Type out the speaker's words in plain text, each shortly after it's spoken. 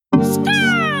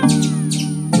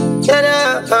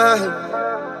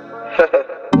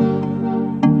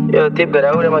Yo, tip got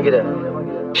out of my get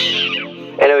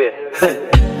anyway.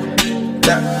 I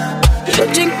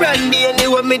drink brandy and they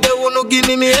want me, don't want to give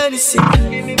me anything.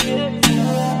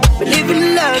 We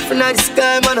living life and I the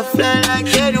sky, man, I fly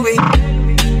like anyway.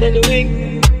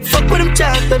 Fuck with them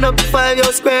chat, turn up 5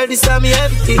 years square, this time me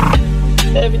everything.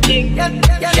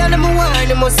 Yeah, them a wine,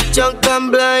 they must be drunk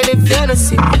and blind if you don't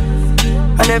see.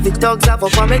 And every dog's have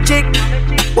up on my chick.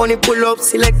 Money pull up,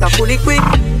 select a fully quick.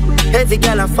 Every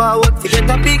girl a forward to get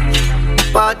a pick.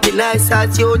 Party nice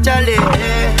as usually.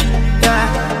 Yeah.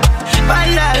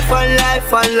 One life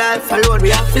alone we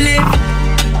have to live.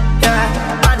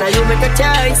 Yeah. And now you make a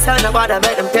choice, and nobody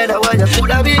make them tell you what you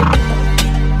could have been.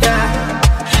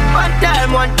 Yeah.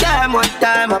 One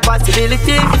time, a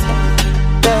possibility.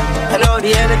 Yeah. I know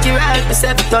the energy right, we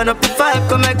set to turn up the vibe,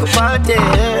 come make a party.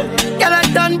 Girl, I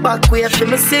done back, we have to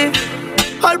me see.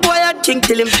 All boy, I think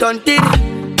till him stunted.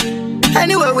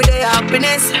 Anyway, with their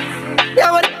happiness.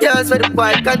 Yeah, what it does for the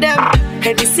boy, cause them.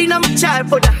 And the scene I'm a child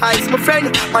for the highs, my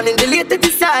friend. And in the latest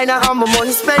design, I have my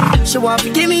money spent. She want to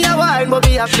give me a wine, but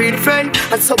me a free friend.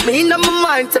 And so me in my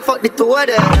mind to fuck the two of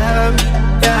them.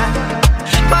 Yeah.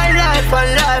 One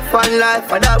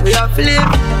life, and that we have to live.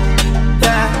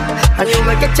 Yeah. And you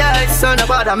make a choice, son,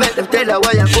 about I make them tell you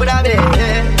what you could have been.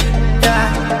 Yeah.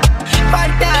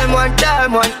 One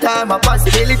time, a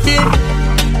possibility.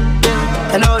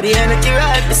 I know the energy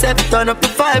right, we set to turn up the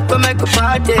vibe, come make a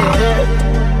party.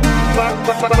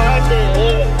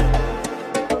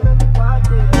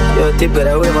 Yo, tip got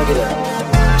away, my kid.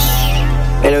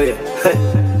 Anyway.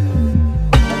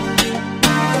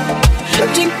 I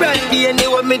drink brandy and they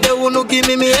want me, they want to give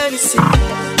me anything.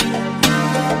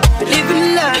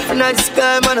 Living life and I the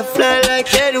sky, man, I fly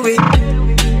like anyway.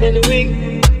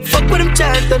 Fuck with them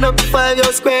chant, turn up 5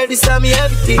 years square, this time me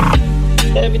everything.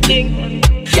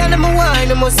 Yeah, them a wine,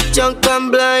 they must be drunk and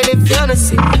blind if you don't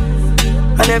see.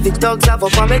 And every dog's have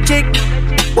up on my chick.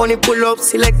 Money pull up,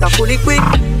 select a fully quick.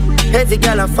 Every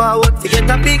girl a forward to get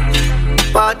a pick.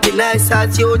 Party nice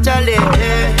as usually.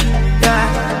 Yeah.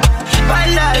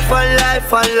 One life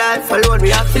alone we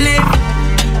have to live.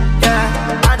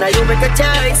 Yeah. And now you make a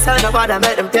choice, and nobody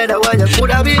make them tell you what you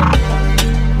could have been.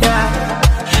 Yeah.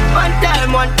 One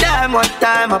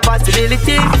time, a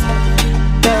possibility.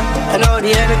 Yeah. I know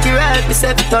the energy right, we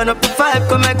set to turn up the vibe,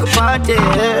 come make a party.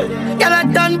 Girl, I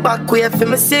done back, we have to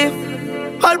me see.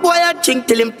 All boy, I drink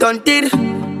till him stunted.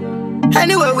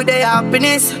 Anyway, with their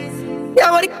happiness.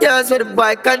 Yeah, what it does for the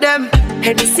boy, cause them.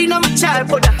 And the scene I'm a child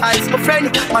for the highs, my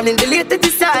friend. And in the latest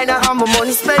design, I have my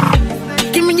money spent.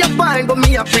 Give me your wine, but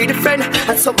me a free the friend.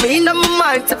 And so me in my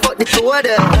mind to fuck the two of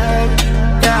them.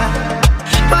 Yeah.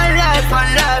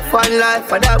 One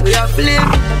life, and that we have to live.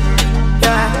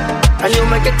 Yeah. And you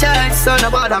make a choice, son,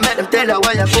 about I make them tell you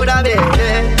what you could have been.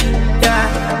 Yeah.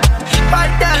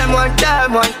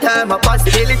 One time, a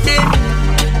possibility.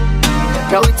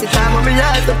 Now it's the time of my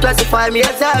life, they classify me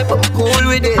as hype, I'm cool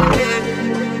with it.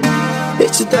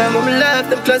 It's the time of my life,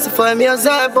 they classify me as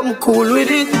hype, I'm cool with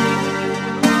it.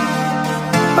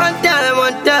 One time.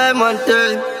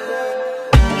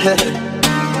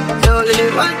 You only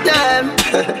live one time.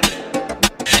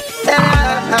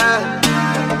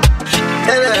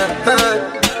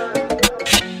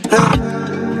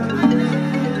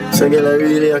 So girl, I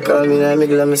really call me in the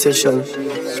middle of my session.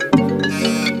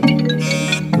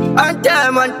 One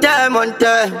time. Only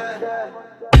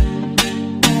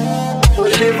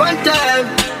one time.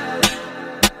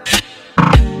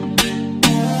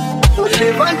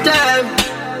 Only one time.